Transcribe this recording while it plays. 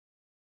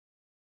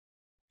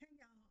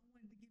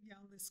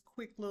This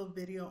quick little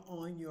video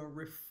on your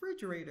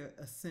refrigerator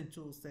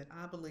essentials that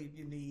I believe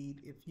you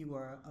need if you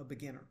are a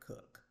beginner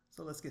cook.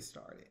 So let's get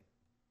started.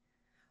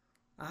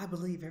 I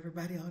believe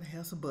everybody ought to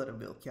have some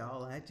buttermilk,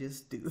 y'all. I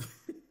just do.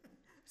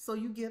 So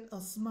you get a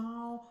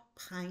small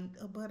pint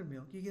of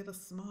buttermilk. You get a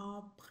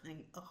small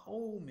pint of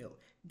whole milk.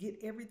 Get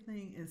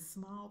everything in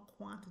small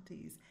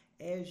quantities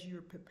as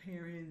you're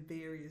preparing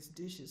various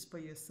dishes for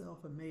yourself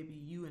or maybe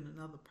you and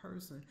another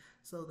person,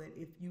 so that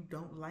if you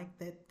don't like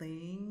that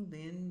thing,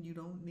 then you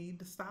don't need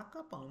to stock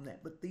up on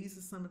that. But these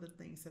are some of the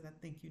things that I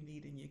think you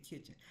need in your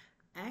kitchen.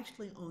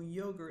 Actually, on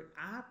yogurt,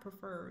 I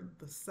prefer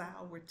the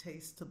sour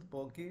taste to the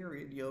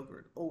Bulgarian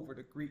yogurt over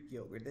the Greek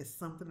yogurt. There's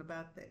something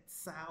about that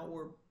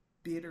sour,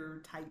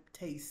 bitter type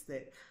taste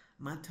that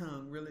my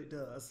tongue really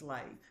does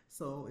like.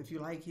 So if you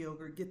like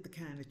yogurt, get the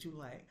kind that you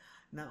like.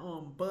 Now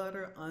on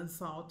butter,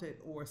 unsalted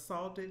or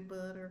salted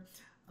butter,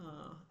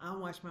 I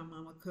watched my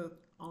mama cook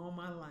all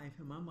my life,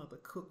 and my mother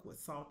cooked with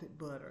salted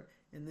butter.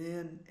 And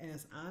then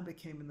as I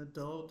became an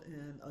adult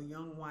and a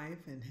young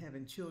wife and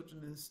having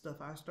children and stuff,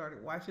 I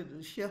started watching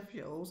the chef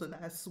shows, and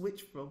I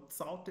switched from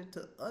salted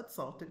to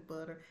unsalted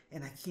butter,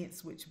 and I can't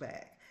switch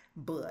back.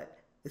 But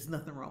there's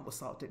nothing wrong with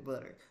salted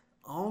butter.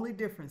 Only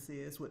difference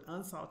is with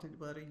unsalted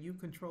butter, you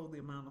control the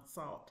amount of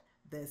salt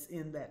that's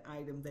in that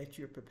item that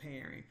you're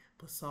preparing.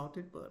 But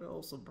salted butter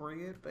on some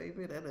bread,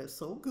 baby, that is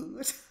so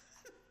good.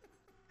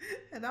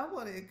 And I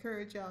want to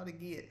encourage y'all to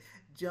get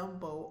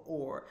jumbo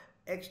or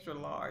extra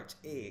large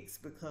eggs,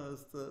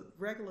 because the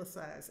regular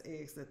size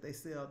eggs that they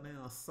sell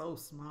now are so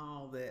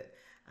small that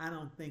I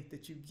don't think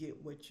that you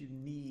get what you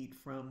need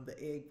from the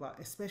egg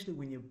box, especially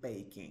when you're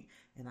baking.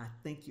 And I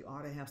think you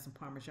ought to have some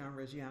Parmesan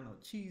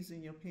Reggiano cheese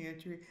in your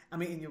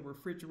in your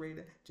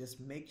refrigerator. Just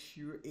make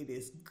sure it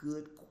is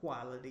good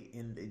quality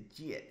and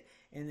legit.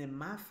 And then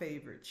my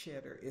favorite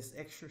cheddar is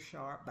Extra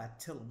Sharp by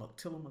Tillamook.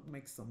 Tillamook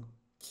makes some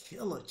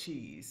killer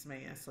cheese,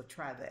 man. So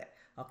try that.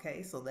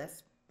 Okay, so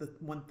that's the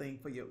one thing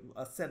for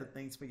a set of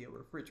things for your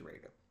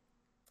refrigerator.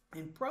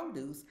 In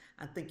produce,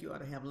 I think you ought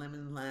to have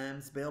lemon,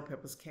 limes, bell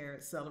peppers,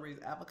 carrots, celery,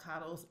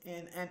 avocados,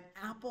 and an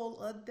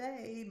apple a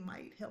day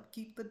might help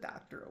keep the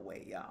doctor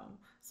away, y'all.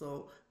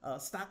 So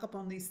stock up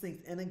on these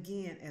things. And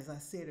again, as I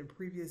said in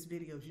previous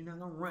videos, you're not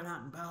going to run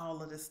out and buy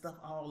all of this stuff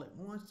all at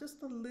once.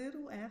 Just a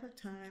little at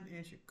a time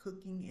as you're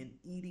cooking and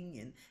eating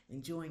and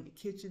enjoying the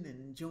kitchen and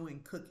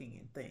enjoying cooking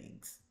and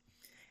things.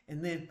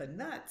 And then for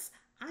nuts,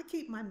 I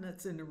keep my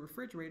nuts in the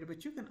refrigerator,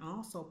 but you can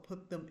also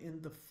put them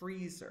in the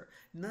freezer.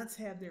 Nuts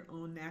have their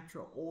own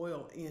natural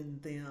oil in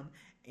them,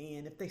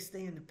 and if they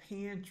stay in the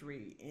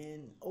pantry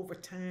and over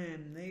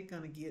time, they're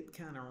going to get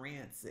kind of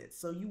rancid.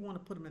 So you want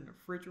to put them in the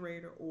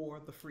refrigerator or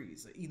the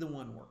freezer. Either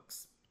one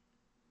works.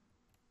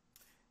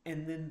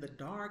 And then the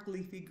dark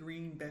leafy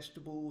green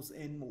vegetables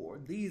and more.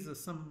 These are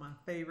some of my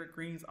favorite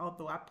greens,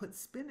 although I put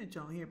spinach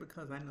on here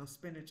because I know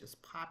spinach is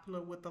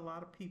popular with a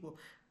lot of people.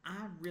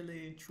 I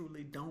really and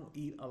truly don't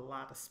eat a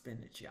lot of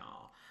spinach,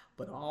 y'all.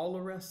 But all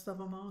the rest of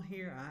them on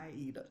here, I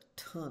eat a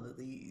ton of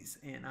these.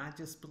 And I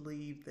just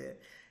believe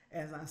that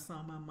as I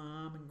saw my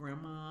mom and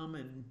grandmom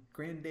and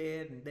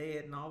granddad and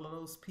dad and all of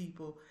those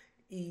people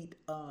eat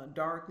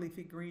dark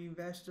leafy green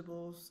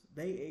vegetables,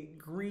 they ate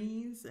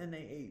greens and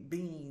they ate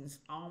beans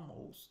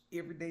almost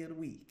every day of the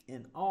week,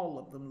 and all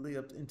of them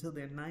lived until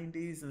their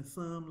 90s, and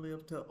some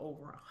lived to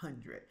over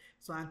 100.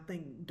 So I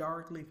think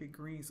dark leafy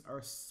greens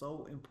are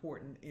so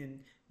important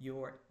in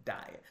your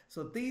diet.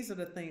 So these are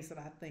the things that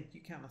I think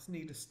you kind of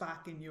need to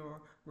stock in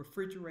your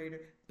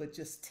refrigerator, but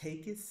just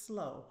take it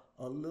slow,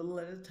 a little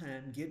at a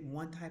time. Get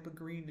one type of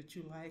green that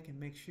you like and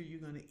make sure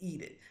you're going to eat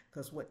it,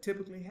 because what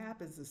typically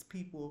happens is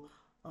people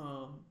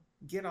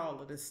get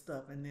all of this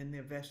stuff and then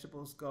their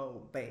vegetables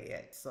go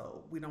bad.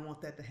 So we don't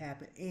want that to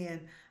happen. And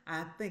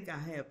I think I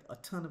have a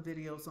ton of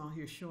videos on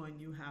here showing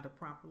you how to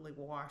properly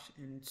wash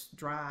and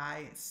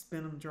dry and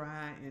spin them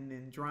dry and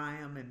then dry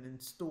them and then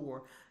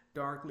store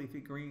dark leafy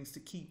greens to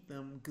keep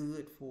them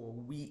good for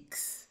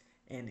weeks.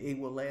 And it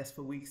will last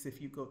for weeks if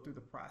you go through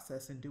the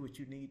process and do what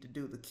you need to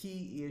do. The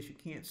key is you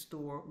can't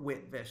store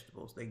wet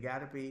vegetables. They got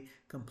to be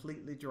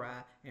completely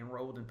dry and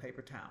rolled in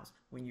paper towels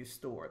when you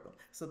store them.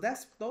 So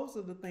those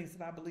are the things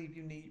that I believe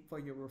you need for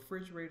your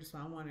refrigerator. So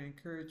I want to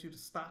encourage you to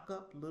stock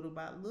up little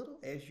by little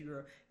as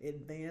you're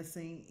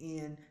advancing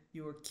in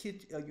your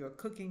kitchen, your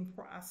cooking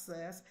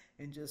process,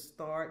 and just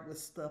start with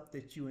stuff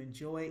that you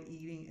enjoy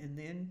eating, and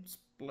then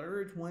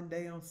splurge one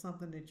day on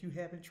something that you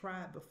haven't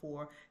tried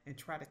before and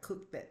try to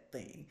cook that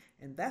thing.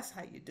 And that's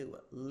how you do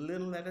it,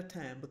 little at a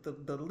time. But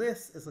the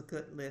list is a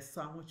good list,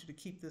 so I want you to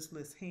keep this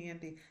list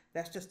handy.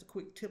 That's just a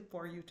quick tip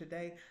for you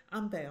today.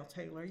 I'm Val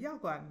Taylor. Y'all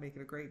go out and make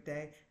it a great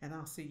day, and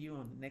I'll see you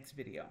on the next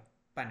video.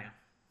 Bye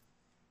now.